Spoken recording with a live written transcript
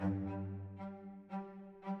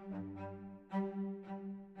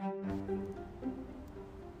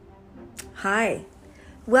Hi,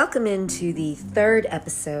 welcome into the third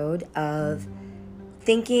episode of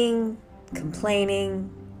Thinking, Complaining,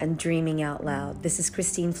 and Dreaming Out Loud. This is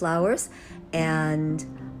Christine Flowers, and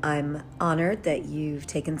I'm honored that you've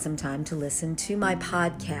taken some time to listen to my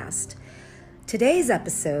podcast. Today's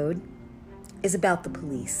episode is about the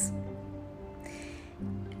police.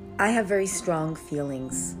 I have very strong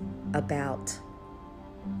feelings about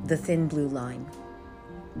the thin blue line.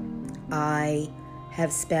 I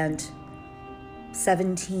have spent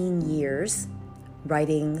 17 years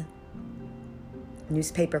writing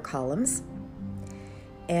newspaper columns,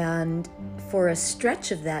 and for a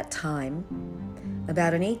stretch of that time,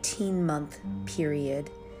 about an 18-month period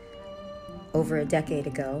over a decade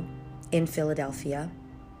ago in Philadelphia,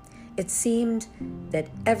 it seemed that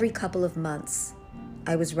every couple of months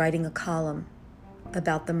I was writing a column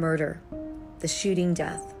about the murder, the shooting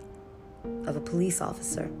death of a police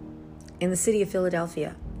officer in the city of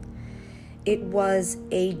Philadelphia. It was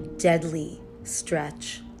a deadly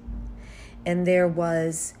stretch, and there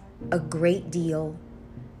was a great deal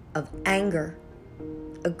of anger,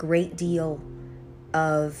 a great deal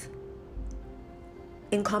of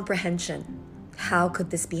incomprehension. How could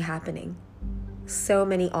this be happening? So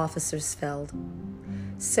many officers felled.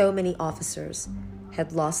 So many officers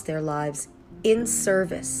had lost their lives in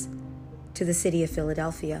service to the city of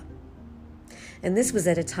Philadelphia. And this was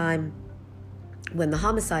at a time when the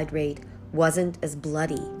homicide rate wasn't as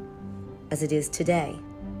bloody as it is today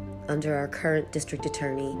under our current district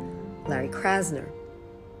attorney, Larry Krasner.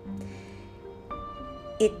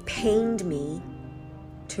 It pained me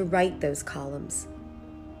to write those columns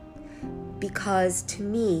because, to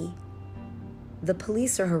me, the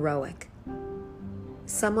police are heroic.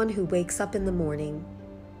 Someone who wakes up in the morning,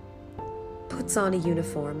 puts on a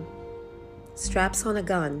uniform, straps on a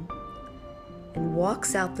gun, and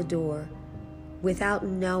walks out the door without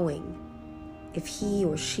knowing if he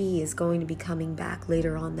or she is going to be coming back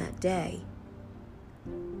later on that day,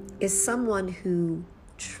 is someone who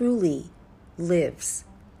truly lives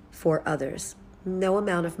for others. No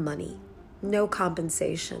amount of money, no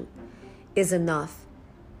compensation is enough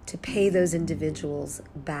to pay those individuals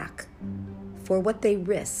back for what they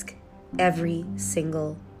risk every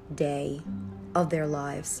single day of their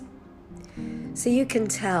lives. So you can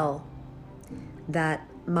tell that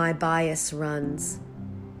my bias runs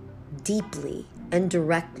deeply and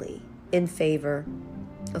directly in favor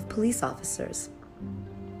of police officers.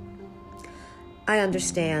 I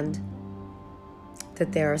understand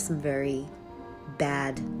that there are some very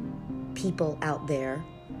bad people out there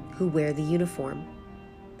who wear the uniform.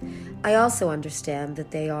 I also understand that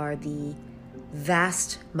they are the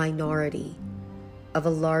vast minority of a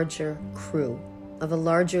larger crew, of a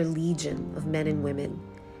larger legion of men and women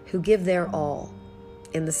who give their all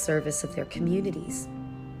in the service of their communities.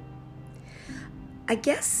 I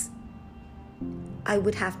guess I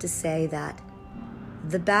would have to say that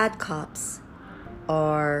the bad cops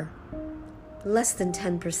are less than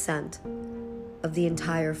 10% of the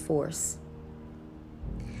entire force.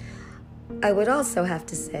 I would also have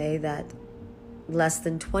to say that less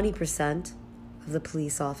than 20% of the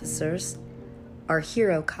police officers are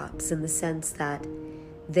hero cops, in the sense that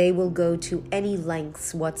they will go to any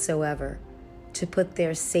lengths whatsoever to put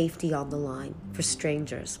their safety on the line for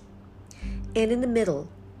strangers. And in the middle,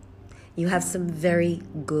 you have some very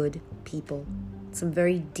good people, some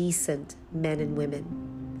very decent men and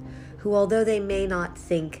women, who, although they may not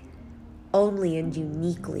think only and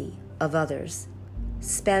uniquely of others,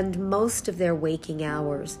 spend most of their waking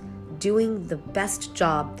hours doing the best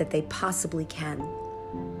job that they possibly can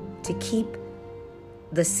to keep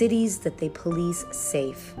the cities that they police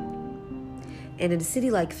safe. And in a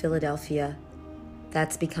city like Philadelphia,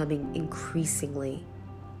 that's becoming increasingly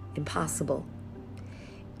impossible,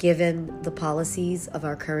 given the policies of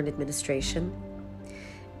our current administration,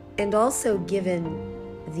 and also given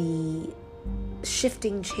the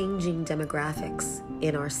shifting, changing demographics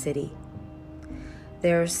in our city.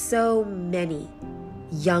 There are so many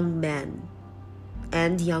young men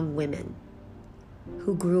and young women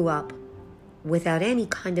who grew up without any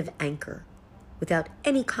kind of anchor, without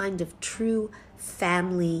any kind of true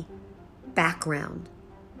family background,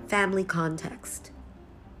 family context.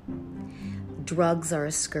 Drugs are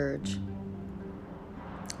a scourge.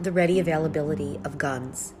 The ready availability of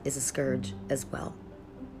guns is a scourge as well.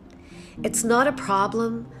 It's not a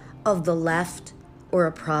problem of the left or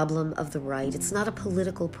a problem of the right. It's not a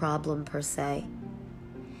political problem per se.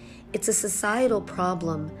 It's a societal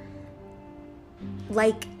problem,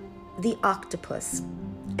 like the octopus.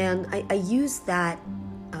 And I use that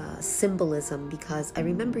symbolism because I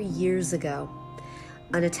remember years ago,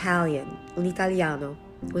 an Italiano,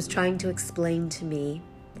 was trying to explain to me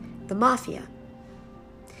the mafia.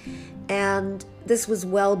 And this was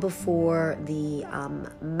well before the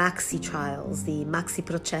Maxi trials, the Maxi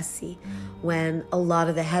Processi, when a lot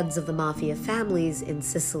of the heads of the mafia families in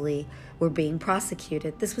Sicily were being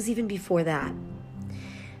prosecuted. This was even before that.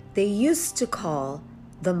 They used to call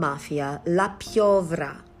the mafia La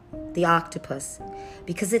Piovra, the octopus,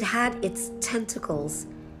 because it had its tentacles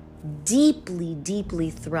deeply, deeply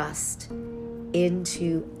thrust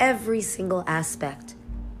into every single aspect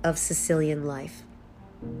of Sicilian life.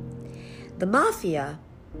 The mafia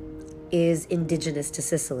is indigenous to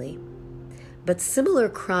Sicily, but similar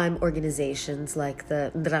crime organizations like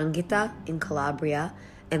the 'Ndrangheta in Calabria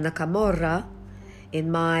and the Camorra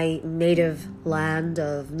in my native land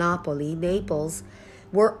of Naples,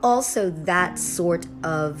 were also that sort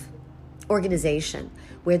of organization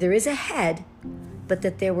where there is a head, but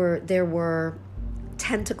that there were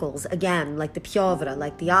tentacles, again, like the piovra,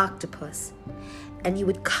 like the octopus, and you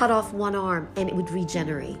would cut off one arm and it would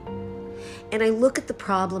regenerate. And I look at the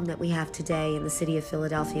problem that we have today in the city of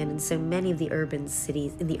Philadelphia and in so many of the urban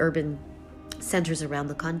cities, in the urban centers around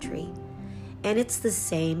the country, and it's the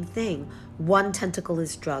same thing. One tentacle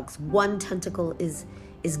is drugs, one tentacle is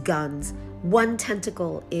guns, one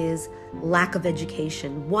tentacle is lack of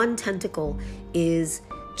education, one tentacle is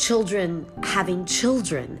children having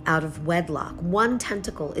children out of wedlock, one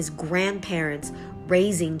tentacle is grandparents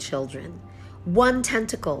raising children, one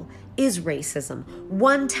tentacle is racism,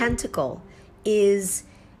 one tentacle is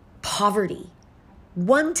poverty,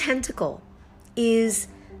 one tentacle is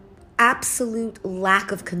absolute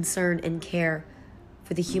lack of concern and care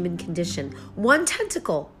for the human condition. One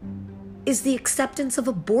tentacle is the acceptance of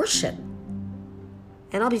abortion.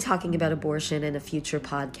 And I'll be talking about abortion in a future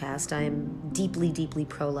podcast. I am deeply, deeply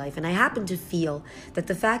pro-life. And I happen to feel that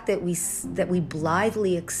the fact that we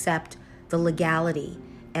blithely accept the legality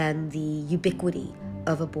and the ubiquity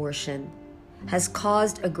of abortion has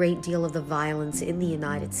caused a great deal of the violence in the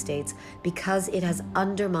United States because it has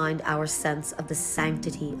undermined our sense of the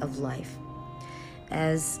sanctity of life.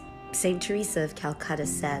 As St. Teresa of Calcutta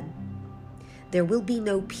said, there will be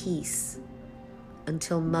no peace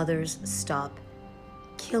until mothers stop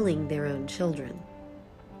killing their own children.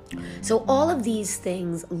 So all of these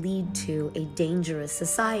things lead to a dangerous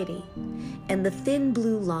society. And the thin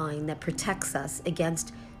blue line that protects us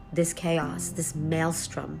against this chaos, this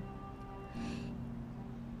maelstrom,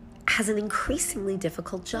 has an increasingly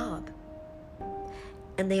difficult job.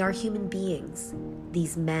 And they are human beings,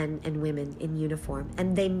 these men and women in uniform,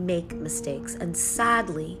 and they make mistakes. And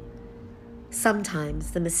sadly,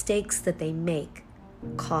 sometimes the mistakes that they make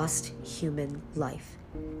cost human life.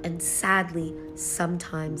 And sadly,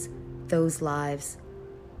 sometimes those lives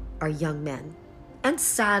are young men. And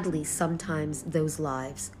sadly, sometimes those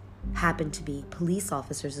lives happen to be police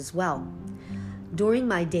officers as well. During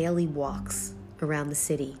my daily walks around the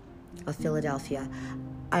city of Philadelphia,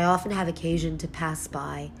 I often have occasion to pass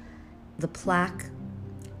by the plaque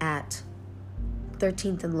at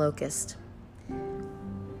 13th and Locust,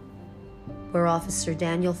 where Officer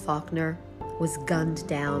Daniel Faulkner was gunned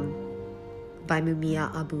down by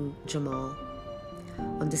Mumia Abu Jamal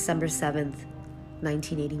on December 7th,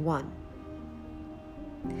 1981.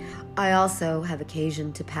 I also have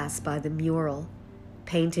occasion to pass by the mural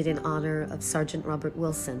painted in honor of Sergeant Robert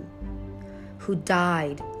Wilson, who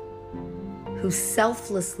died, who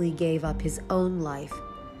selflessly gave up his own life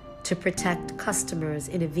to protect customers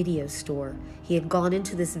in a video store. He had gone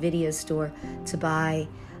into this video store to buy,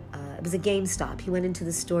 it was a GameStop. He went into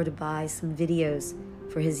the store to buy some videos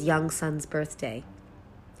for his young son's birthday.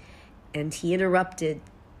 And he interrupted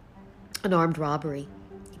an armed robbery.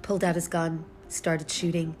 He pulled out his gun, started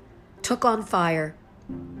shooting, took on fire,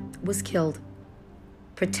 was killed,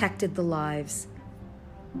 protected the lives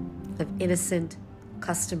of innocent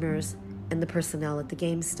customers and the personnel at the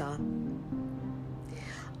GameStop.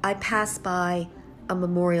 I passed by a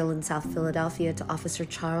memorial in South Philadelphia to Officer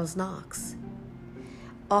Charles Knox.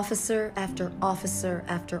 Officer after officer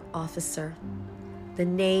after officer. The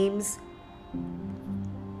names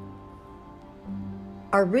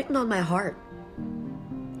are written on my heart.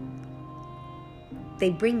 They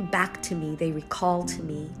bring back to me, they recall to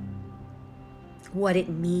me what it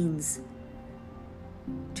means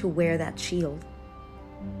to wear that shield.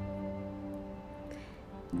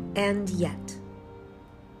 And yet,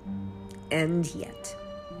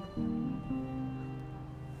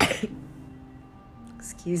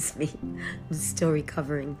 excuse me, I'm still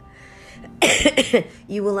recovering.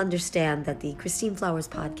 You will understand that the Christine Flowers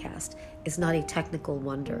podcast is not a technical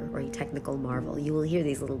wonder or a technical marvel. You will hear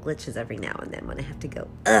these little glitches every now and then when I have to go.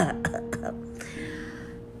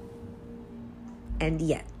 And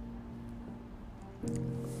yet,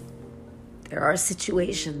 there are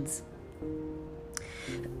situations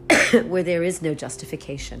where there is no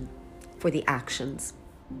justification for the actions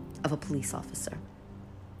of a police officer.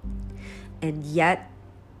 And yet,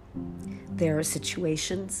 there are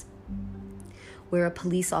situations where a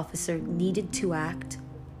police officer needed to act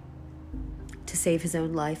to save his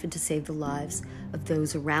own life and to save the lives of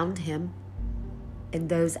those around him, and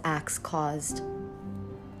those acts caused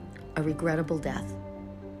a regrettable death.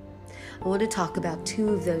 I want to talk about two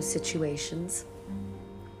of those situations,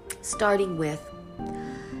 starting with,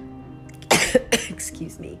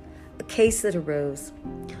 a case that arose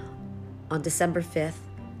on December 5th,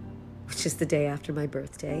 which is the day after my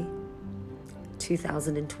birthday,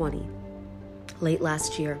 2020, late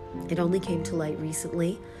last year. It only came to light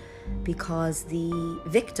recently because the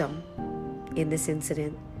victim in this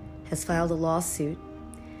incident has filed a lawsuit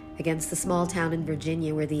against the small town in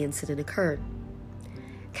Virginia where the incident occurred.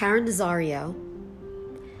 Karen Nazario,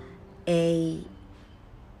 a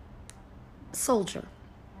soldier,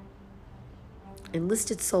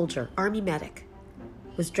 enlisted soldier, Army medic,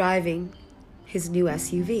 was driving his new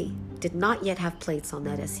SUV, did not yet have plates on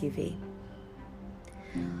that SUV.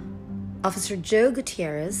 Officer Joe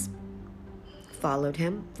Gutierrez followed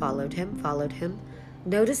him,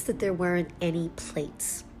 noticed that there weren't any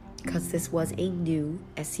plates because this was a new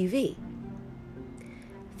SUV.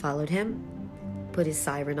 Followed him, put his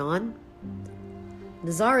siren on.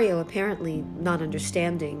 Nazario, apparently not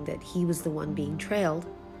understanding that he was the one being trailed,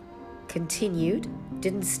 continued,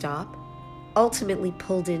 didn't stop, ultimately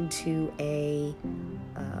pulled into a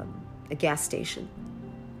gas station,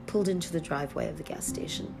 pulled into the driveway of the gas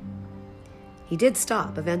station. He did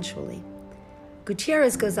stop eventually.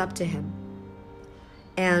 Gutierrez goes up to him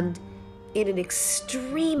and, in an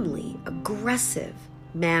extremely aggressive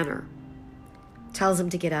manner, tells him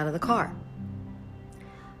to get out of the car.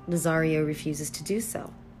 Nazario refuses to do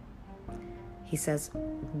so. He says,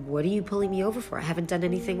 "What are you pulling me over for? I haven't done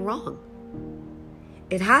anything wrong."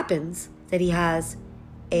 It happens that he has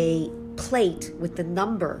a plate with the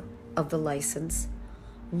number of the license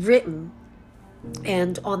written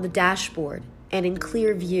and on the dashboard and in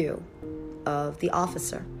clear view of the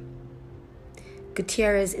officer.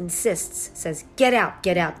 Gutierrez insists, says, "Get out,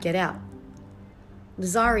 get out, get out."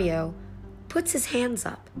 Nazario puts his hands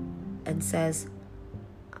up and says,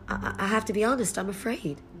 I have to be honest, I'm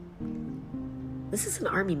afraid. This is an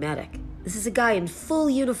Army medic. This is a guy in full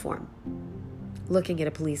uniform looking at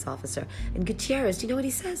a police officer. And Gutierrez, do you know what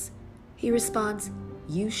he says? He responds,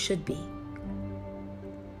 "You should be."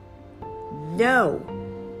 No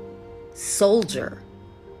soldier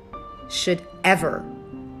should ever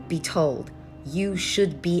be told, "You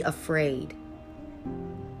should be afraid,"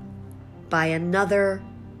 by another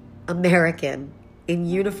American in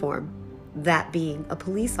uniform, that being a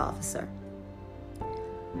police officer.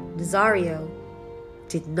 Nazario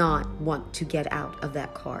did not want to get out of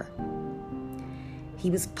that car. He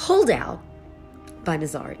was pulled out by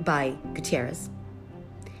Gutierrez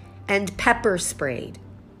and pepper sprayed.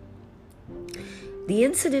 The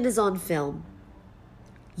incident is on film.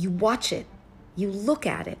 You watch it, you look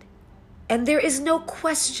at it, and there is no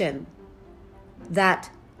question that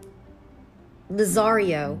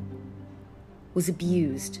Nazario was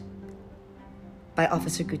abused by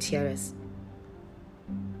Officer Gutierrez.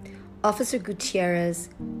 Officer Gutierrez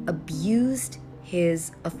abused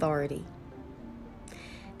his authority.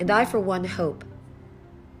 And I, for one, hope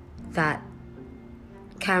that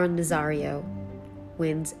Karen Nazario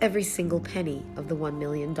wins every single penny of the $1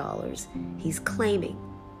 million he's claiming,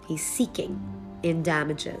 he's seeking in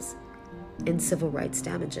damages, in civil rights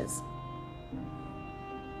damages.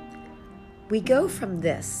 We go from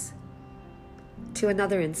this to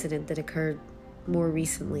another incident that occurred more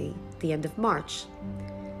recently, the end of March,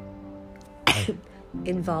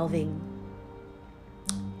 involving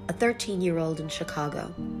a 13-year-old in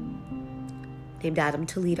Chicago named Adam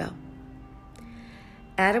Toledo.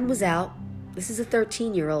 Adam was out, this is a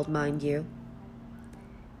 13-year-old, mind you,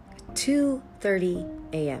 2:30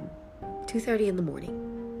 a.m., 2:30 in the morning,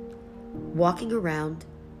 walking around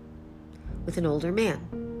with an older man.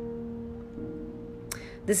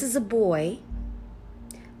 This is a boy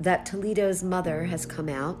that Toledo's mother has come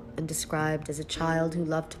out and described as a child who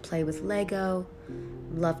loved to play with Lego,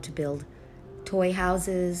 loved to build toy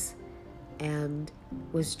houses, and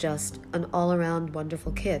was just an all-around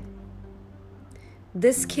wonderful kid.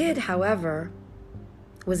 This kid, however,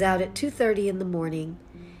 was out at 2:30 in the morning,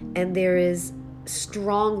 and there is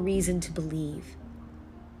strong reason to believe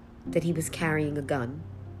that he was carrying a gun,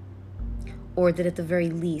 or that at the very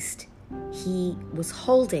least he was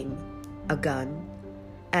holding a gun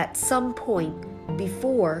at some point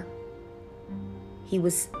before he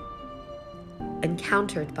was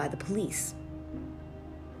encountered by the police,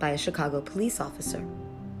 by a Chicago police officer.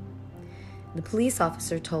 The police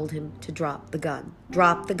officer told him to drop the gun.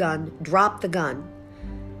 Drop the gun. Drop the gun.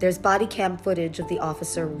 There's body cam footage of the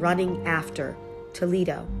officer running after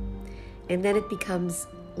Toledo. And then it becomes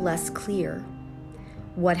less clear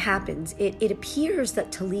what happens. It appears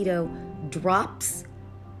that Toledo drops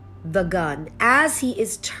the gun as he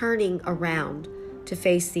is turning around to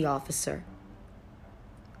face the officer.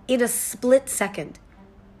 In a split second,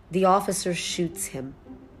 the officer shoots him.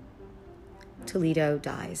 Toledo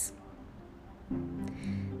dies.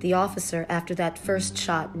 The officer, after that first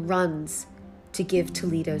shot, runs to give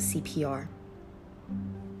Toledo CPR,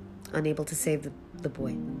 unable to save the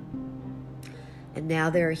boy. And now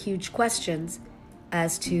there are huge questions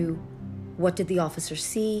as to what did the officer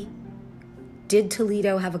see? Did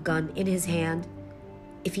Toledo have a gun in his hand?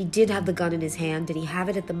 If he did have the gun in his hand, did he have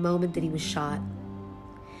it at the moment that he was shot?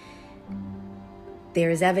 There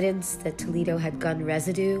is evidence that Toledo had gun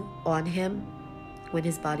residue on him when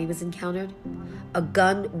his body was encountered. A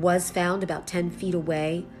gun was found about 10 feet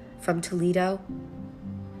away from Toledo.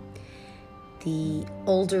 The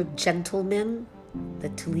older gentleman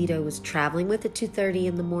that Toledo was traveling with at 2:30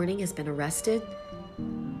 in the morning has been arrested.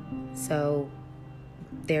 So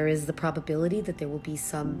there is the probability that there will be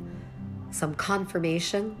some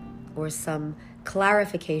confirmation or some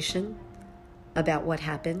clarification about what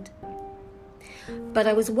happened. But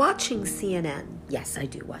I was watching CNN. Yes, I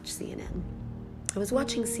do watch CNN. I was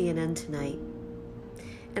watching CNN tonight,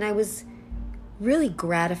 and I was really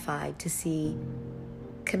gratified to see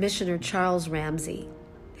Commissioner Charles Ramsey,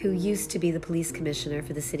 who used to be the police commissioner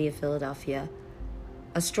for the city of Philadelphia,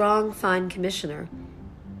 a strong, fine commissioner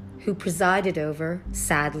who presided over,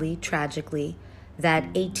 sadly, tragically,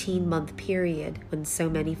 that 18-month period when so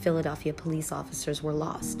many Philadelphia police officers were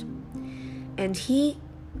lost. And he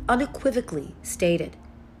unequivocally stated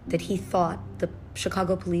that he thought the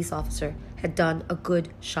Chicago police officer had done a good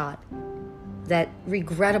shot, that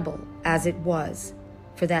regrettable as it was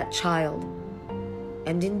for that child,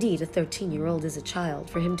 and indeed a 13-year-old is a child,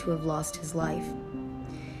 for him to have lost his life.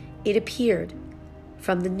 It appeared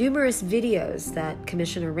from the numerous videos that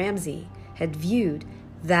Commissioner Ramsey had viewed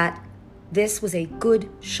that this was a good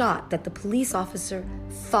shot, that the police officer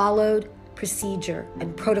followed procedure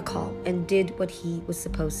and protocol and did what he was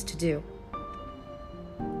supposed to do.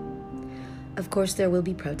 Of course, there will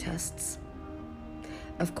be protests.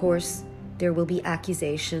 Of course, there will be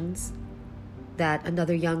accusations that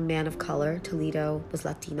another young man of color, Toledo was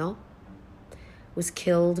Latino, was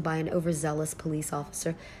killed by an overzealous police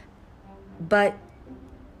officer. But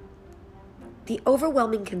the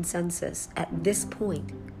overwhelming consensus at this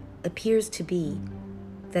point appears to be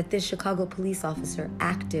that this Chicago police officer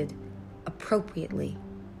acted appropriately.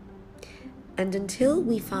 And until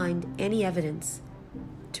we find any evidence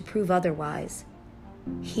to prove otherwise,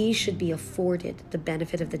 he should be afforded the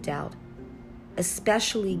benefit of the doubt,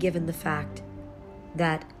 especially given the fact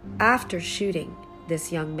that after shooting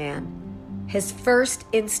this young man, his first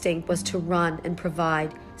instinct was to run and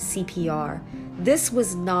provide CPR. This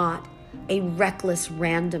was not a reckless,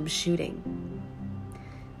 random shooting.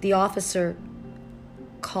 The officer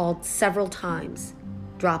called several times,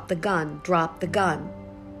 "Drop the gun, drop the gun."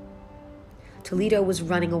 Toledo was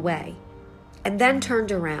running away and then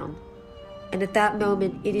turned around. And at that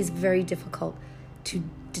moment, it is very difficult to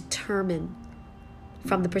determine,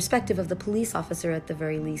 from the perspective of the police officer at the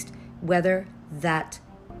very least, whether that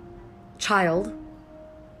child,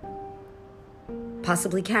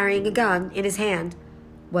 possibly carrying a gun in his hand,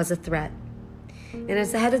 was a threat. And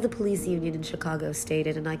as the head of the police union in Chicago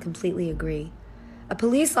stated, and I completely agree, a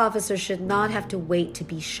police officer should not have to wait to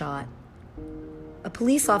be shot. A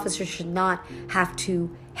police officer should not have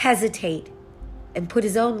to hesitate and put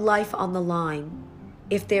his own life on the line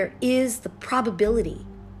if there is the probability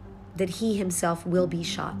that he himself will be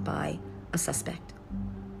shot by a suspect.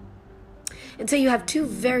 And so you have two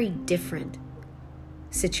very different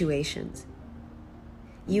situations.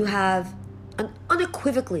 You have an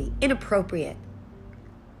unequivocally inappropriate,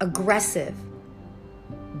 aggressive,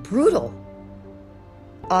 brutal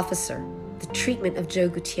officer, the treatment of Joe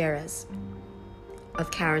Gutierrez,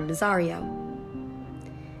 of Karen Nazario.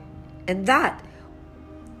 And that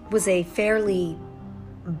was a fairly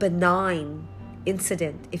benign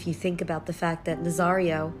incident if you think about the fact that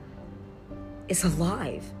Nazario is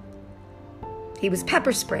alive. He was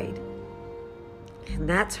pepper sprayed. And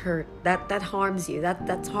that's hurt. That harms you.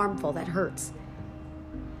 That's harmful. That hurts.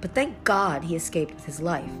 But thank God he escaped with his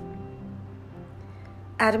life.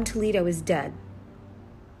 Adam Toledo is dead.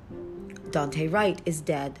 Daunte Wright is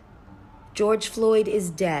dead. George Floyd is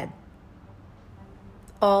dead.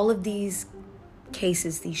 All of these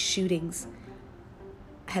cases, these shootings,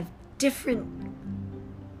 have different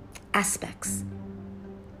aspects,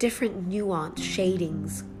 different nuance,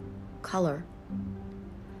 shadings, color.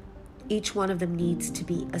 Each one of them needs to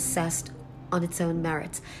be assessed on its own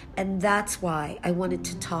merits. And that's why I wanted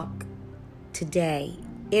to talk today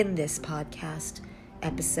in this podcast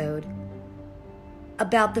episode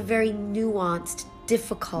about the very nuanced,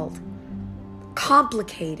 difficult,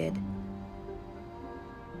 complicated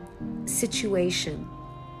situation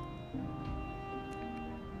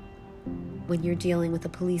when you're dealing with a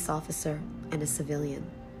police officer and a civilian.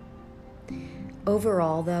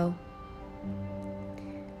 Overall, though,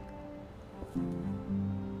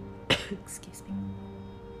 excuse me,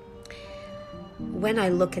 when I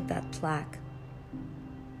look at that plaque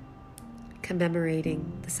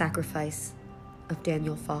commemorating the sacrifice of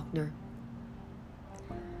Daniel Faulkner,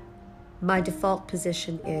 my default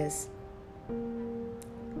position is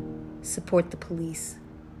support the police,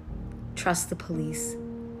 trust the police.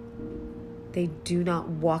 They do not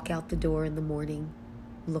walk out the door in the morning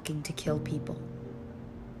looking to kill people.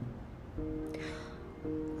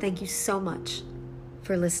 Thank you so much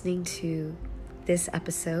for listening to this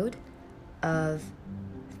episode of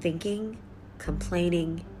Thinking,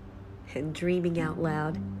 Complaining, and Dreaming Out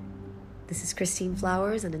Loud. This is Christine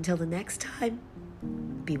Flowers, and until the next time,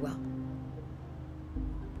 be well.